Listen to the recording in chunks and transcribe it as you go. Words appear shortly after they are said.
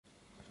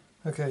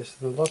Okay,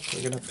 so the lock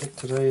we're going to pick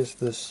today is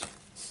this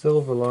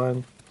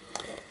Silverline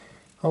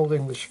Old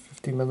English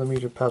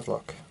 50mm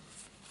padlock.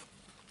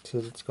 It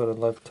says it's got a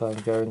lifetime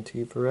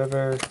guarantee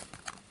forever.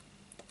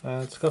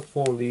 It's got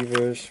 4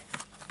 levers,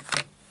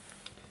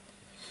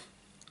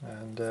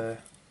 and it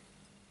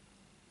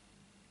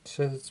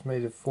says it's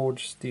made of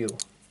forged steel.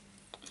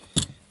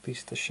 At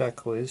least the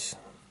shackle is.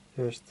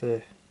 There's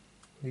the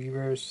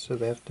levers, so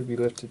they have to be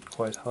lifted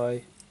quite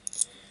high.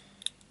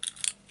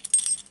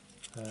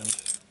 And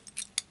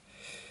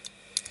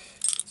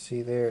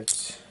see there,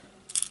 it's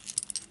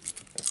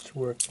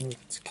working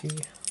with its key.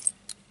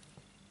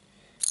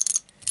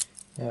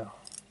 Now,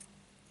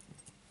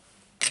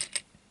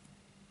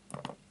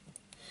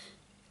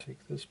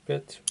 take this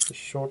bit, the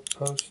short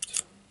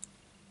post,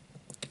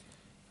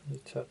 and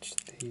attach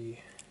the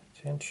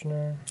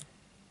tensioner,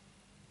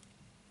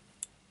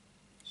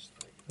 just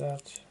like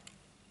that.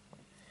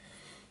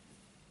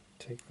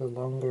 Take the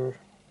longer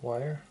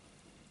wire,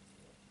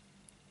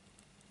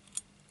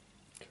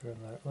 turn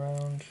that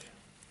round,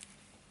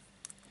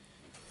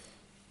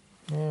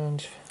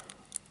 and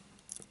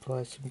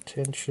apply some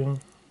tension,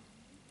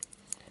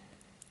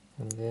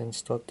 and then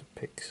start to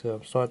pick. So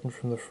I'm starting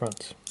from the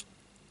front.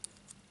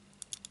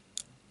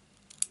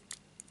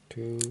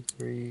 2,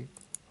 3,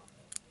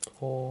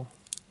 4,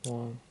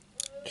 1,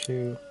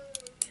 2,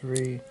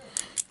 3,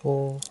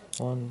 4,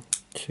 1,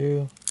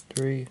 2,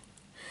 3,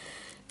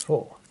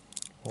 4,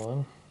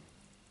 1,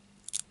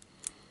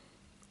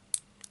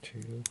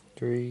 2,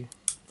 3,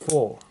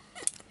 4,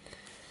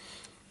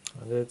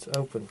 and it's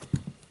open.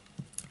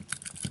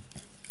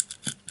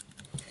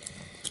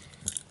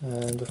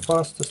 And the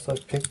fastest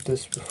I've picked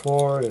this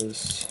before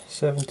is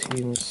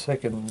 17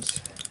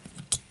 seconds.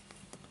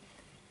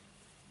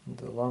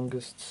 The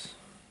longest,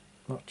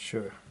 not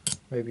sure,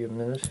 maybe a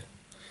minute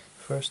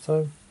first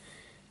time.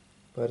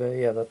 But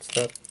yeah, that's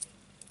that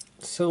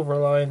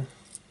Silverline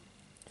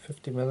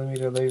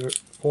 50mm lever,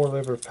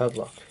 4-lever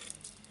padlock.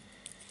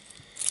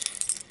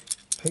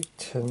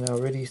 Picked and now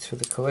ready for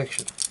the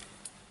collection.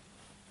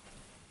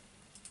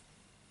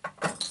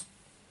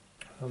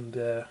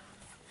 And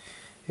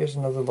here's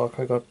another lock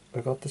I got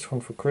this one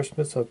for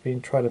Christmas. I've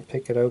been trying to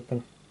pick it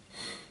open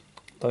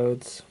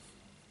loads.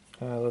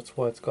 That's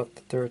why it's got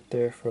the dirt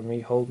there from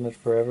me holding it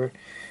forever.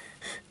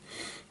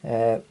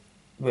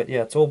 But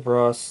yeah, it's all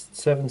brass,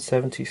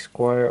 770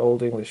 Squire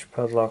Old English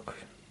padlock,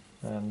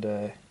 and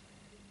again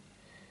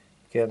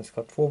it's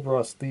got 4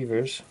 brass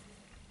levers,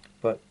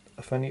 but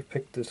I've only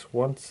picked this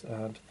once,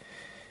 and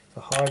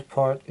the hard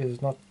part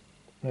is not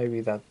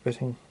maybe that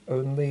bitting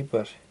only,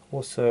 but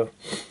also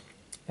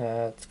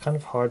it's kind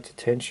of hard to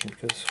tension,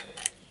 because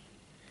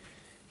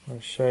I'll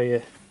show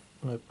you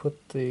when I put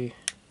with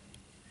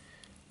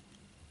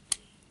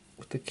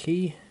the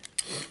key,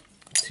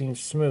 it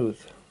seems smooth,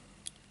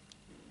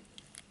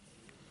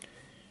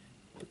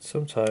 but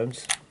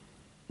sometimes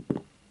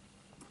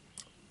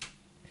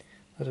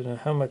I don't know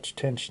how much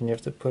tension you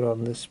have to put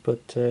on this,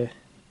 but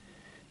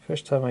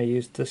first time I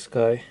used this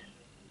guy,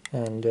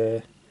 and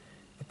the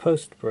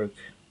post broke.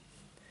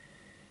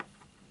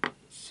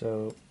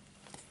 So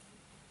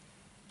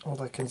all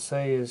I can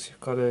say is you've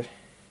got to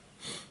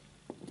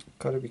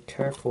be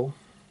careful.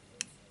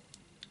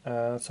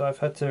 So I've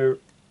had to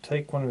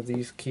take one of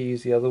these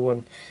keys, the other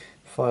one,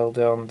 file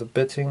down the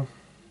bitting,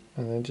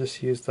 and then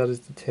just use that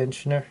as the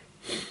tensioner.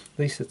 At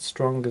least it's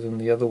stronger than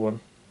the other one.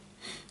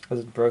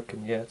 Hasn't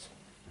broken yet.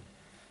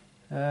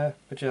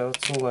 But yeah,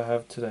 that's all I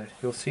have today.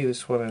 You'll see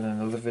this one in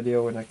another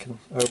video when I can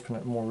open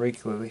it more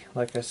regularly.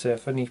 Like I said,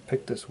 I've only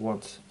picked this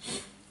once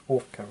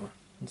off camera,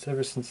 and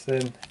ever since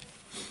then,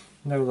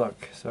 no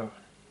luck. So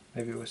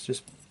maybe it was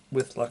just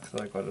with luck that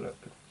I got it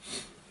open.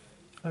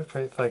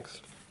 Okay,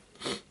 thanks.